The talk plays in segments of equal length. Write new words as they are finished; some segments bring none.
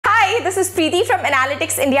Hi, this is Preeti from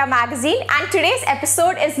Analytics India magazine, and today's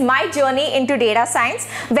episode is my journey into data science,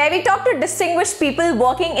 where we talk to distinguished people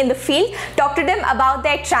working in the field, talk to them about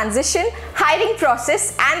their transition, hiring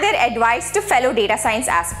process, and their advice to fellow data science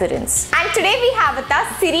aspirants. And today we have with us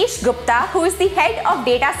Shirish Gupta, who is the head of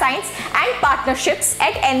data science and partnerships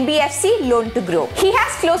at NBFC Loan2Grow. He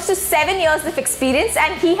has close to 7 years of experience,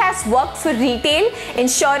 and he has worked for retail,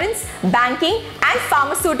 insurance, banking, and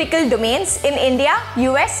pharmaceutical domains in India,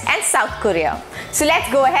 US, and South Korea. So let's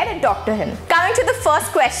go ahead and talk to him. Coming to the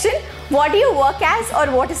first question, what do you work as, or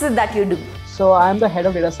what is it that you do? So I'm the head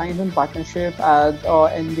of data science and partnership at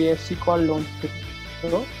NBFC called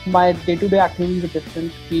Loan2Grow. My day-to-day activities are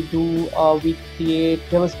different. We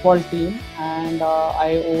have a small team, and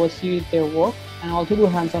I oversee their work and also do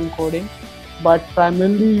hands-on coding. But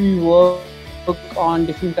primarily we work on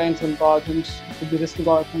different kinds of algorithms. It could be risk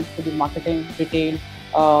algorithms, it could be marketing, retail,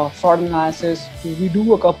 fraud analysis. We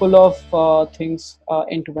do a couple of things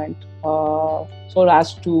end-to-end. So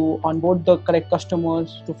as to onboard the correct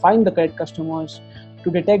customers, to find the correct customers,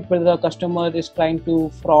 to detect whether the customer is trying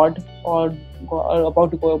to fraud or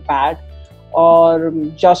about to go bad, or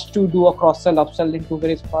just to do a cross-sell, upsell into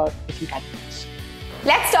various different categories.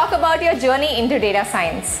 Let's talk about your journey into data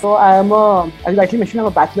science. So as you rightly mentioned, I'm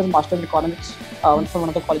a bachelor and master in economics from one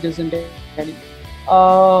of the colleges in Delhi.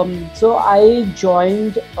 So I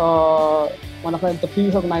joined one of the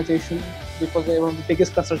previous organizations, because they were one of the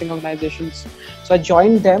biggest consulting organizations. So I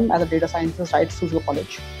joined them as a data scientist right through the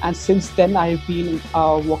college. And since then, I've been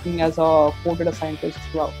working as a core data scientist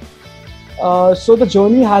throughout. So the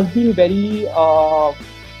journey has been very,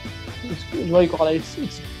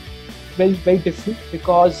 it's very, very different,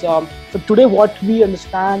 because so today what we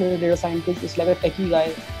understand in a data scientist is like a techie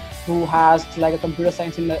guy who has like a computer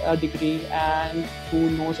science degree and who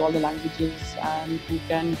knows all the languages and who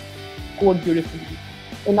can code beautifully.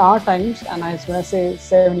 In our times, and when I say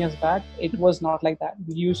 7 years back, it was not like that.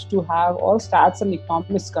 We used to have all stats and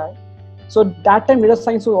economics guy. So that time data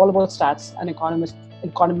science was all about stats and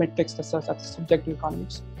econometrics, that's the subject of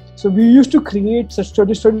economics. So we used to create such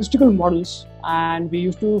statistical models, and we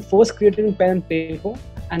used to first create it in pen and paper,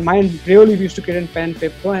 and we used to create it in pen and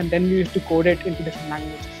paper, and then we used to code it into different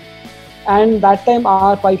languages. And that time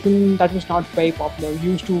our Python, that was not very popular. We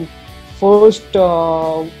used to first,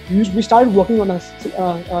 we started working on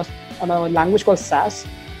a language called SAS.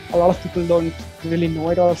 A lot of people don't really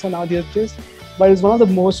know it also nowadays, but it's one of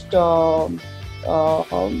the most,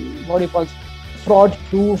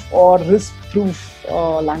 fraud-proof or risk-proof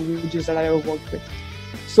languages that I ever worked with.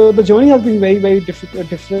 So the journey has been very, very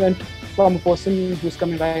different from a person who's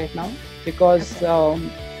coming right now, because now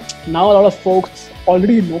a lot of folks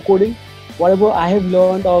already know coding. Whatever I have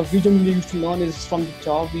learned, or we generally used to learn, is from the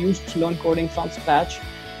job. We used to learn coding from scratch.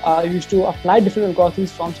 We used to apply different algorithms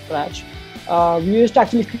from scratch. We used to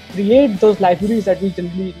actually create those libraries that we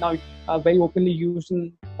generally now very openly use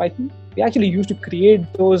in Python. We actually used to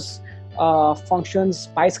create those functions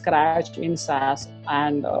by scratch in SAS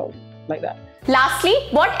and like that. Lastly,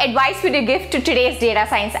 what advice would you give to today's data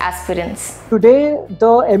science aspirants? Today, the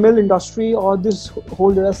ML industry or this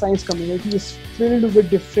whole data science community is filled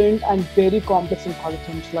with different and very complex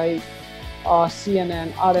algorithms like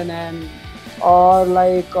CNN, RNN, or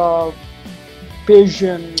like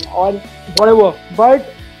Bayesian or whatever.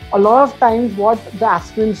 But a lot of times what the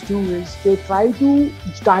aspirants do is they try to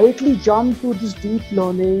directly jump to this deep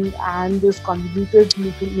learning and this convoluted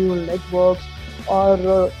neural networks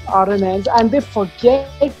or RNNs, and they forget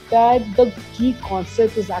that the key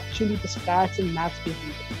concept is actually the stats and maths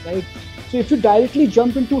behind it, right? So if you directly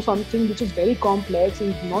jump into something which is very complex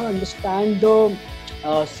and you do not understand the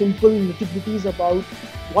simple nitty-gritties about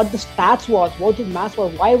what the stats was, what the maths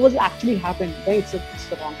was, why was it actually happening, then it's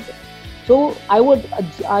the wrong thing. So I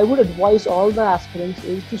would advise all the aspirants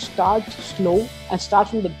is to start slow and start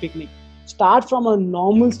from the beginning. Start from a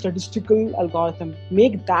normal statistical algorithm.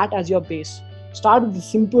 Make that as your base. Start with the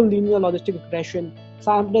simple linear logistic regression,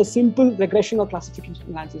 a simple regression or classification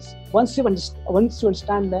analysis. Once you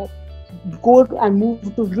understand that, go and move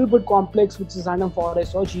to a little bit complex, which is random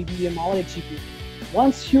forest or GBM or XGBoost.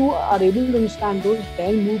 Once you are able to understand those,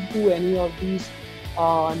 then move to any of these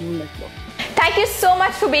neural networks. Thank you so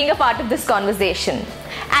much for being a part of this conversation.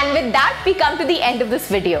 And with that, we come to the end of this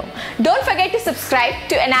video. Don't forget to subscribe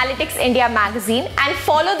to Analytics India magazine and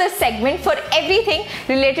follow this segment for everything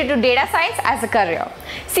related to data science as a career.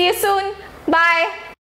 See you soon. Bye.